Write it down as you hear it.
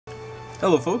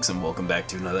Hello folks, and welcome back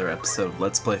to another episode of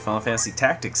Let's Play Final Fantasy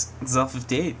Tactics. It's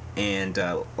Alpha58, and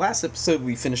last episode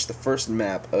we finished the first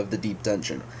map of the Deep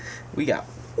Dungeon. We got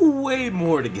way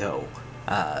more to go,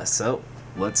 so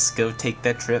let's go take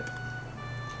that trip.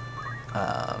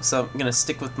 So I'm gonna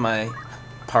stick with my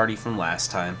party from last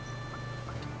time.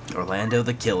 Orlando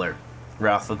the Killer,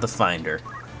 Ralph of the Finder,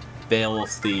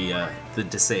 Beowulf the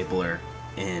Disabler,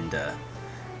 and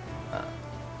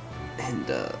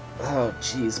oh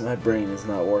jeez, my brain is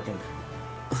not working.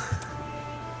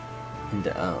 And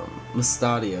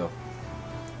Mustadio,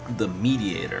 the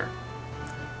Mediator,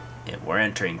 and we're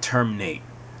entering Terminate.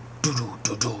 Do do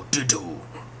do do do do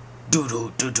do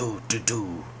do do do do do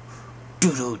do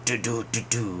do do do do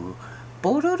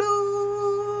do do do.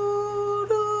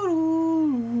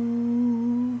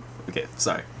 Okay,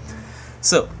 sorry.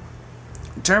 So,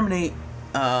 Terminate.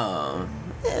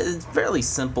 It's a fairly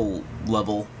simple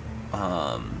level.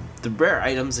 The rare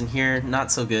items in here,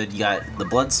 not so good. You got the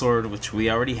Blood Sword, which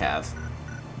we already have,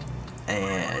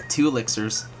 and 2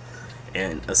 elixirs,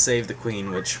 and a Save the Queen,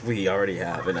 which we already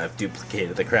have, and I've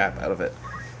duplicated the crap out of it.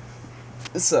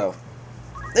 So,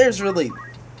 there's really,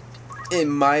 in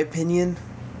my opinion,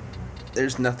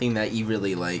 there's nothing that you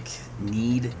really,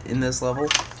 need in this level.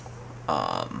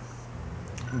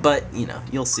 But, you know,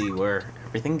 you'll see where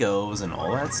everything goes and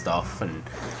all that stuff, and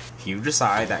if you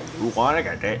decide that you want to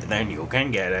get it, then you can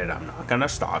get it. I'm not gonna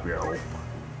stop you.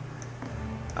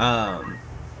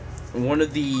 One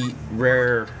of the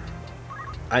rare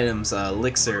items,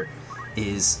 elixir,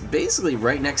 is basically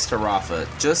right next to Rafa,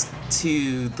 just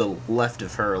to the left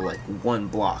of her, like 1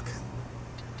 block.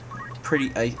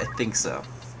 I think so.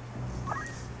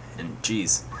 And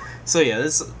geez, so yeah,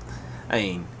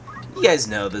 you guys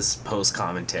know this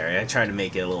post-commentary. I try to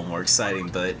make it a little more exciting,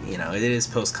 but, you know, it is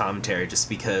post-commentary just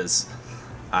because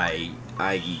I'm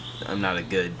not a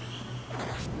good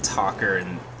talker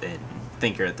and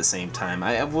thinker at the same time.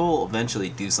 I will eventually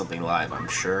do something live, I'm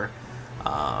sure.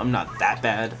 I'm not that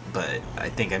bad, but I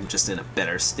think I'm just in a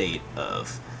better state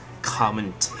of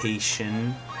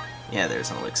commentation. Yeah,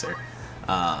 there's an elixir.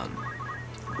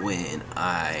 When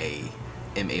I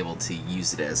am able to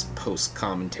use it as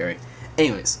post-commentary.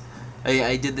 Anyways,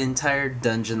 I did the entire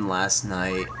dungeon last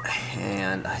night,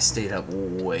 and I stayed up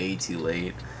way too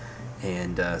late,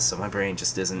 and so my brain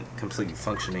just isn't completely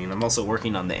functioning. I'm also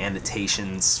working on the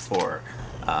annotations for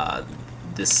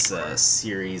this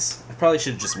series. I probably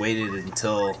should have just waited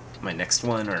until my next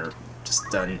one, or just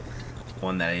done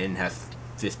one that I didn't have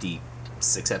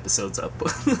 56 episodes up.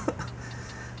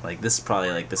 Like, this is probably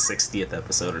like the 60th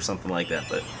episode or something like that,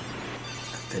 but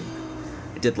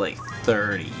I did like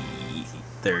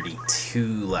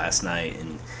 32 last night,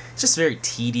 and it's just very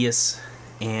tedious,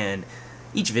 and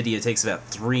each video takes about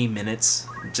 3 minutes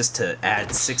just to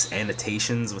add 6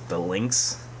 annotations with the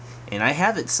links, and I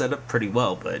have it set up pretty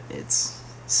well, but it's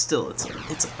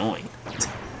annoying.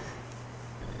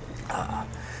 The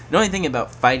only thing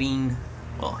about fighting,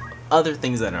 well, other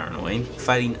things that are annoying,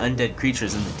 fighting undead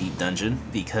creatures in the deep dungeon,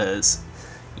 because,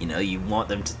 you know, you want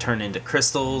them to turn into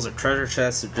crystals or treasure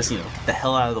chests, or just, you know, get the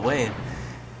hell out of the way. And,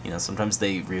 you know, sometimes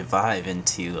they revive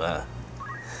into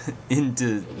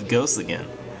into ghosts again.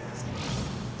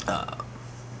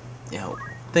 You know,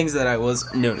 things that I was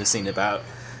noticing about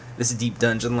this deep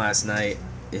dungeon last night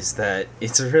is that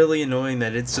it's really annoying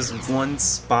that it's just 1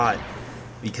 spot,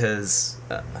 because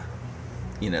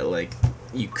you know, like,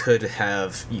 you could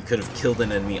have killed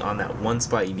an enemy on that 1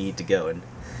 spot you need to go. And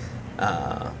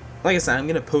like I said, I'm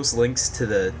gonna post links to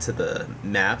the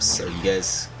maps so you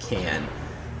guys can,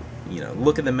 you know,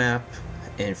 look at the map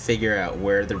and figure out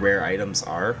where the rare items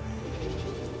are.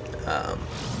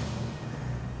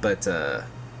 But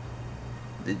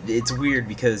it's weird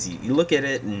because you look at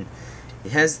it and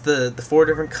it has the 4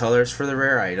 different colors for the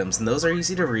rare items, and those are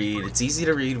easy to read. It's easy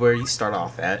to read where you start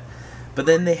off at. But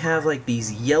then they have like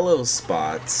these yellow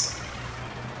spots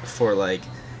for like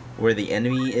where the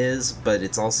enemy is, but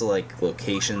it's also like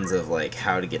locations of like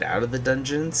how to get out of the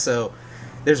dungeon. So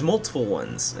there's multiple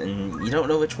ones, and you don't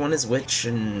know which one is which,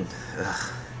 and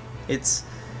it's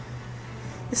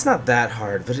not that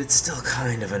hard, but it's still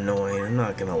kind of annoying. I'm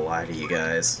not gonna lie to you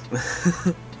guys.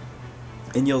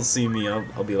 And you'll see me,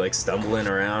 I'll be like stumbling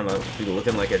around, I'll be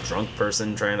looking like a drunk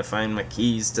person trying to find my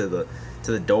keys to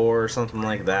the door or something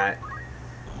like that.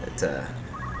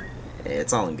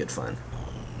 It's all in good fun.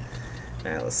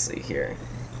 Now let's see here.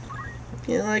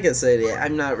 Yeah, like I said, yeah,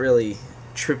 I'm not really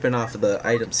tripping off of the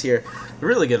items here. The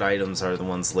really good items are the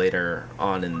ones later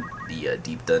on in the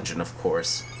deep dungeon, of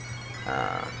course,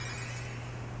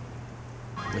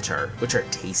 which are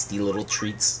tasty little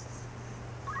treats.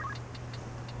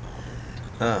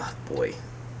 Ah, boy.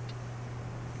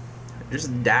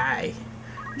 Just die.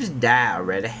 Just die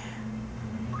already.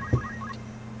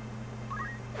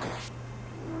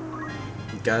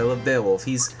 Gotta love Beowulf.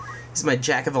 He's my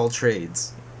jack of all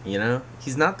trades. You know,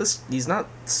 he's not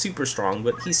super strong,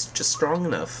 but he's just strong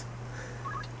enough.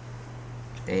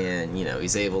 And you know,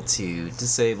 he's able to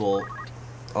disable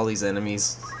all these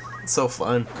enemies. It's so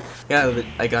fun. Yeah,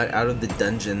 I got out of the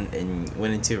dungeon and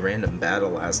went into a random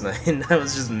battle last night, and I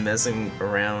was just messing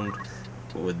around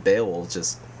with Beowulf,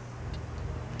 just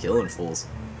killing fools.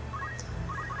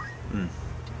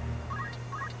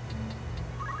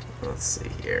 Let's see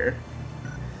here.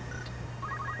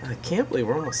 I can't believe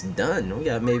we're almost done. We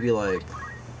got maybe like,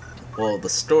 well, the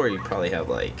story probably have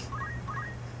like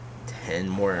 10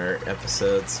 more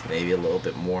episodes, maybe a little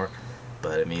bit more,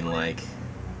 but I mean, like,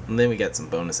 and then we got some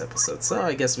bonus episodes, so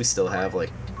I guess we still have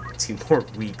like 2 more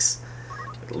weeks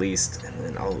at least, and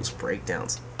then all those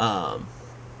breakdowns.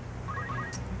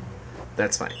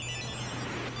 That's fine.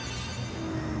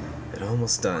 It's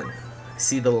almost done. I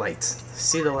see the light. I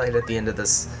see the light at the end of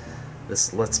this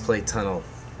Let's Play tunnel.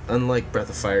 Unlike Breath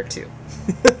of Fire 2.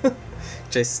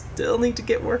 Which I still need to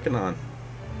get working on.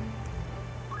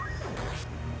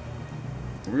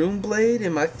 Rune Blade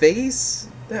in my face?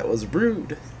 That was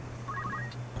rude.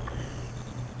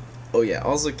 Oh yeah,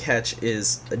 also catch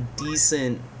is a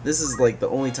decent... This is like the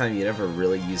only time you'd ever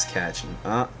really use catch.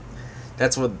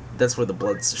 That's where the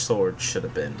blood sword should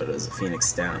have been, but it was a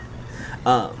Phoenix down.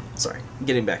 Sorry,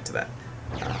 getting back to that.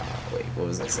 Wait, what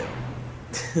was I saying?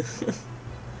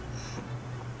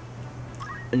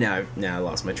 Now I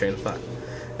lost my train of thought.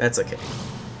 That's okay.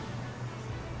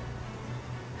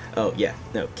 Oh yeah,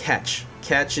 no, catch.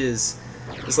 Catch is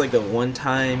like the one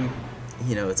time,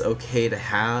 you know, it's okay to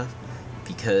have,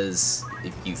 because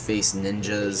if you face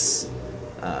ninjas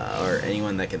or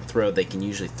anyone that can throw, they can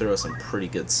usually throw some pretty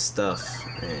good stuff,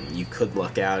 and you could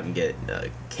luck out and get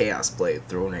Chaos Blade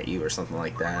thrown at you or something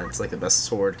like that. It's like the best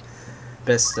sword,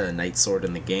 best knight sword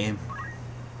in the game.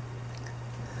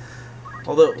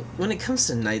 Although, when it comes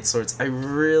to knight swords, I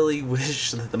really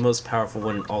wish that the most powerful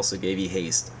one also gave you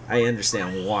haste. I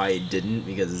understand why it didn't,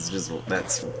 because it's just,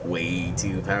 that's way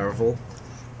too powerful.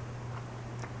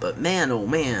 But man, oh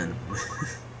man.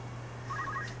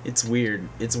 It's weird.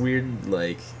 It's weird,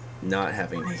 like, not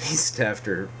having haste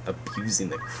after abusing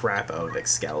the crap out of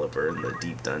Excalibur in the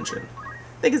deep dungeon.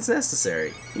 I think it's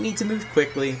necessary. You need to move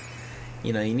quickly.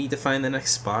 You know, you need to find the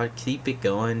next spot, keep it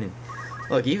going, and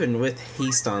look, even with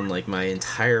haste on, like, my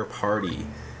entire party,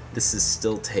 this is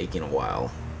still taking a while.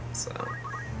 So,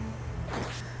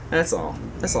 that's all.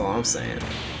 That's all I'm saying.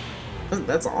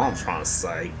 That's all I'm trying to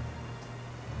say.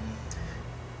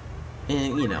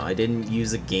 And, you know, I didn't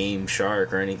use a game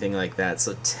shark or anything like that,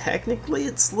 so technically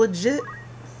it's legit.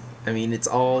 I mean, it's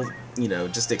all, you know,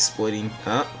 just exploiting,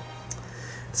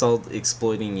 It's all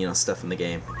exploiting, you know, stuff in the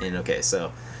game. And, okay,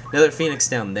 so, another Phoenix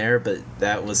down there, but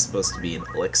that was supposed to be an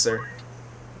elixir.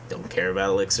 Don't care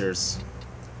about elixirs,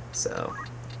 so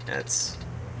that's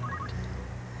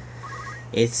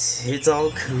it's all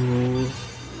cool.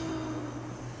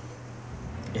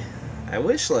 Yeah, I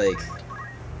wish, like,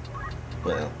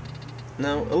 well,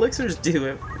 no, elixirs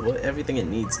do everything it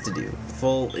needs to do,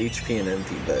 full HP and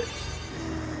MP, but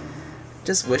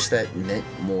just wish that meant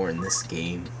more in this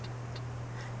game.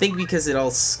 I think because it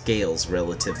all scales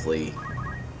relatively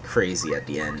crazy at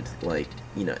the end, like,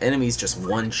 you know, enemies just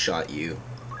one-shot you.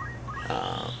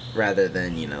 Rather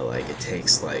than, you know, like, it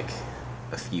takes like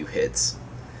a few hits.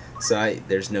 So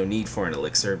there's no need for an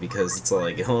elixir, because it's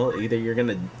like, well, either you're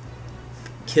gonna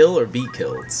kill or be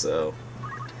killed, so,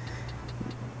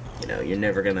 you know, you're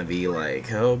never gonna be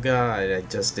like, oh god,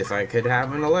 if I could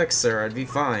have an elixir, I'd be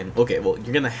fine. Okay, well,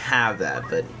 you're gonna have that,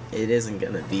 but it isn't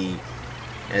gonna be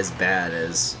as bad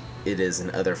as it is in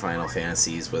other Final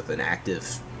Fantasies with an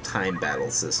active time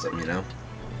battle system, you know?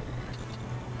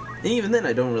 And even then,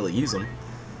 I don't really use them.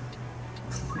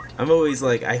 I'm always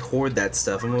like, I hoard that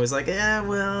stuff. I'm always like, yeah,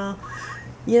 well,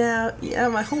 yeah,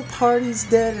 my whole party's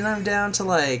dead and I'm down to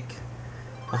like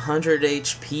 100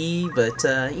 HP, but,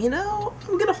 you know,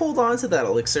 I'm gonna hold on to that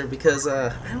elixir because,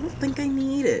 I don't think I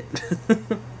need it.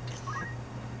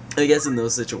 I guess in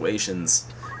those situations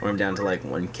where I'm down to like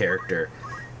one character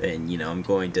and, you know, I'm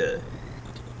going to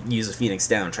use a Phoenix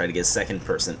down, try to get second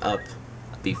person up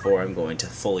before I'm going to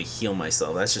fully heal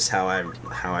myself. That's just how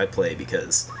I play,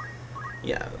 because,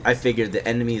 yeah, I figured the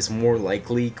enemy is more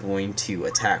likely going to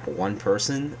attack one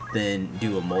person than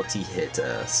do a multi-hit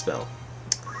spell.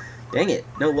 Dang it,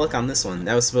 no luck on this one.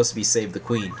 That was supposed to be Save the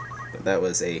Queen, but that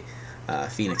was a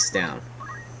Phoenix down.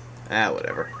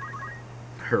 Whatever.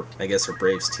 I guess her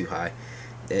Brave's too high.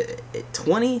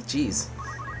 20? Jeez.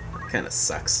 Kinda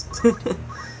sucks.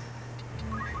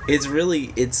 It's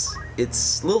really it's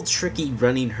a little tricky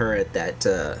running her at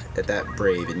that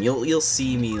brave, and you'll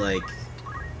see me like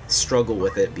struggle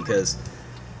with it because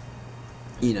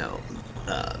you know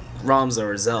Ramza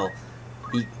or Zell,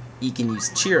 he can use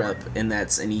cheer up, and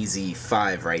that's an easy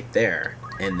 5 right there,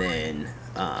 and then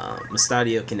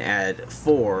Mustadio can add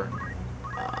 4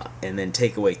 and then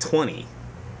take away 20,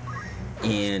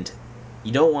 and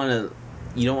you don't want to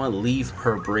leave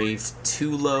her brave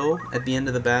too low at the end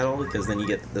of the battle because then you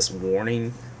get this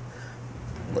warning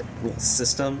like little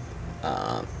system,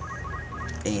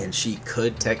 and she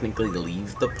could technically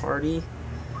leave the party,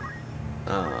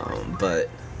 but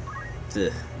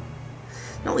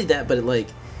not only that, but like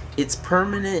it's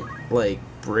permanent like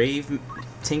brave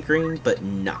tinkering, but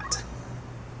not.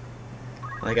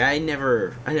 Like I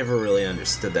never really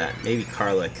understood that. Maybe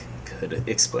Karlek could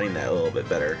explain that a little bit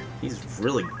better. He's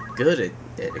really good at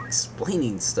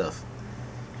explaining stuff.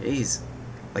 Jeez.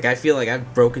 Like I feel like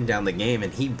I've broken down the game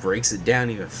and he breaks it down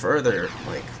even further.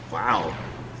 Like wow.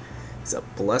 He's a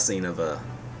blessing of a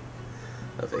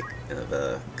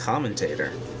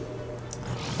commentator.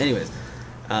 Anyways,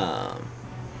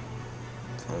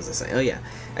 what was I saying? Oh yeah,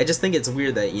 I just think it's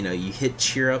weird that you hit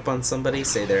cheer up on somebody,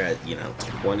 say they're at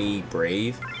 20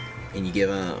 brave, and you give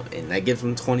them, and that gives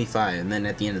them 25, and then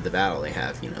at the end of the battle they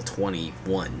have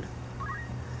 21.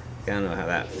 I don't know how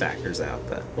that factors out,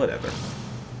 but whatever.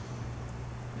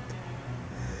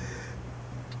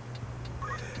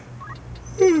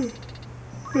 Yeah,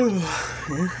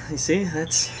 you see,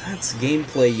 that's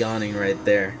gameplay yawning right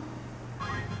there.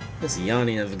 This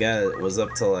yawning of a guy that was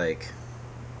up till like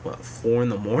what, 4 in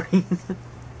the morning?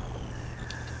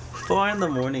 4 in the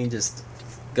morning, just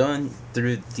going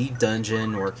through deep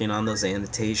dungeon, working on those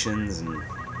annotations, and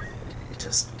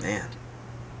just, man,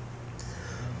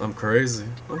 I'm crazy.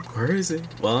 I'm crazy.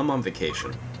 Well, I'm on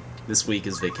vacation. This week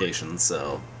is vacation,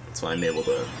 so that's why I'm able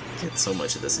to get so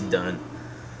much of this done.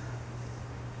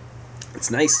 It's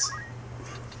nice.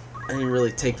 I didn't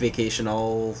really take vacation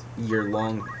all year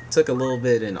long. Took a little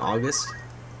bit in August,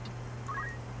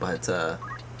 but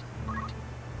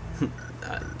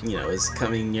it was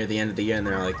coming near the end of the year, and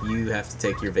they're like, you have to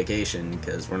take your vacation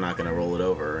because we're not going to roll it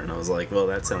over. And I was like, well,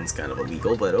 that sounds kind of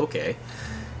illegal, but okay.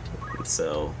 And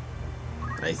so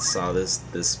I saw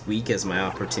this week as my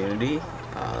opportunity.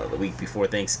 The week before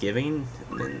Thanksgiving,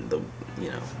 and then the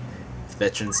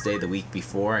Veterans Day the week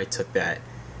before, I took that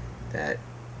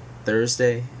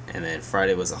Thursday, and then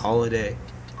Friday was a holiday,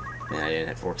 and I didn't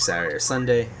have to work Saturday or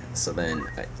Sunday, so then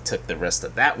I took the rest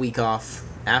of that week off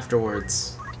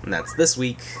afterwards, and that's this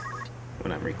week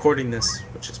when I'm recording this,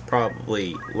 which is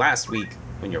probably last week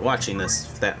when you're watching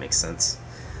this, if that makes sense.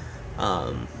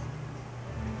 And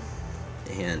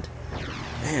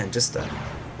man, just a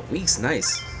week's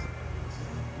nice.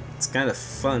 It's kind of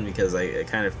fun because I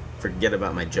kind of forget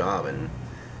about my job and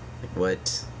like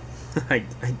what I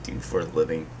do for a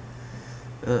living.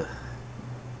 Ugh.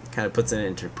 Kind of puts it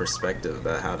into perspective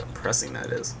about how depressing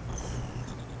that is.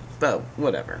 But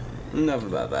whatever. Enough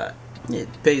about that. It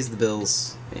pays the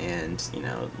bills, and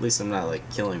at least I'm not like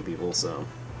killing people, so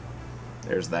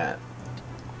there's that.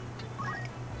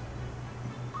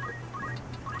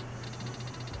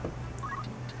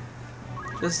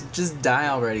 Just die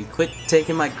already. Quit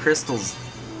taking my crystals.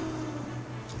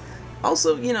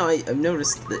 Also, I've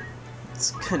noticed that it's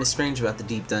kind of strange about the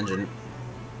deep dungeon.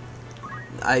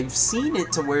 I've seen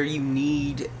it to where you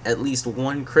need at least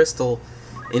 1 crystal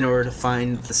in order to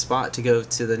find the spot to go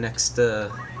to the next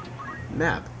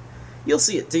map. You'll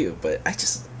see it too, but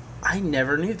I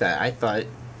never knew that. I thought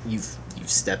you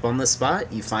step on the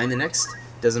spot, you find the next,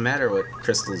 doesn't matter what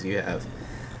crystals you have.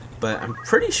 But I'm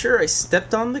pretty sure I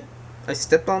stepped on the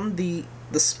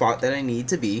spot that I need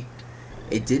to be.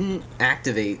 It didn't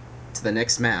activate to the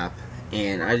next map,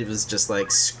 and I was just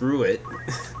like, screw it.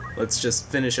 Let's just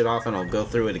finish it off and I'll go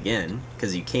through it again,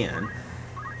 because you can.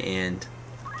 And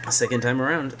a second time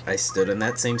around, I stood in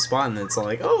that same spot, and it's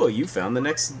like, oh, you found the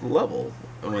next level.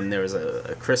 When there was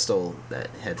a crystal that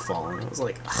had fallen, I was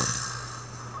like,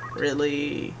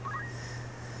 really?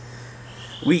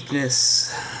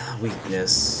 Weakness,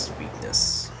 weakness,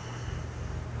 weakness.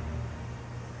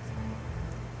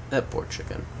 That poor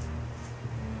chicken.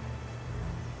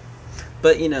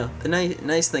 But the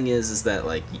nice thing is that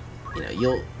like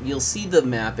you'll see the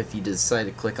map if you decide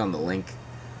to click on the link.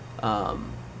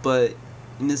 But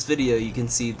in this video you can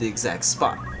see the exact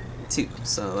spot too,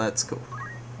 so that's cool.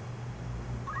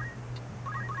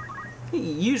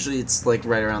 Usually it's like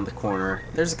right around the corner.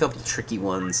 There's a couple tricky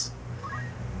ones,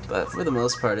 but for the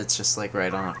most part it's just like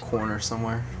right on a corner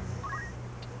somewhere.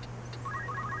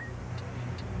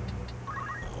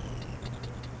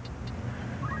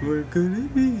 Where could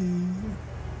it be?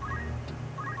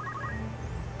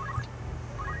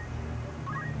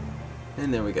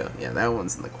 And there we go. Yeah, that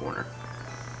one's in the corner.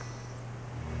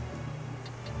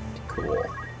 Cool.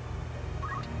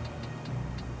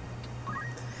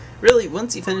 Really,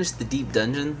 once you finish the deep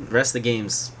dungeon, the rest of the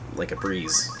game's like a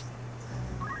breeze.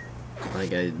 Like,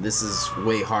 this is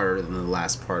way harder than the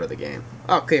last part of the game.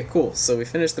 Okay, cool. So we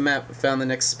finished the map, we found the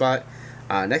next spot.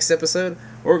 Next episode,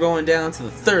 we're going down to the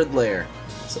 3rd layer.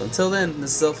 So until then,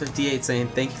 this is L58 saying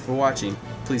thank you for watching.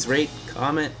 Please rate,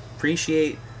 comment,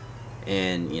 appreciate,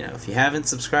 and, you know, if you haven't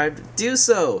subscribed, do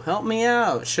so. Help me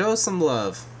out. Show some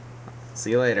love.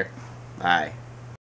 See you later. Bye.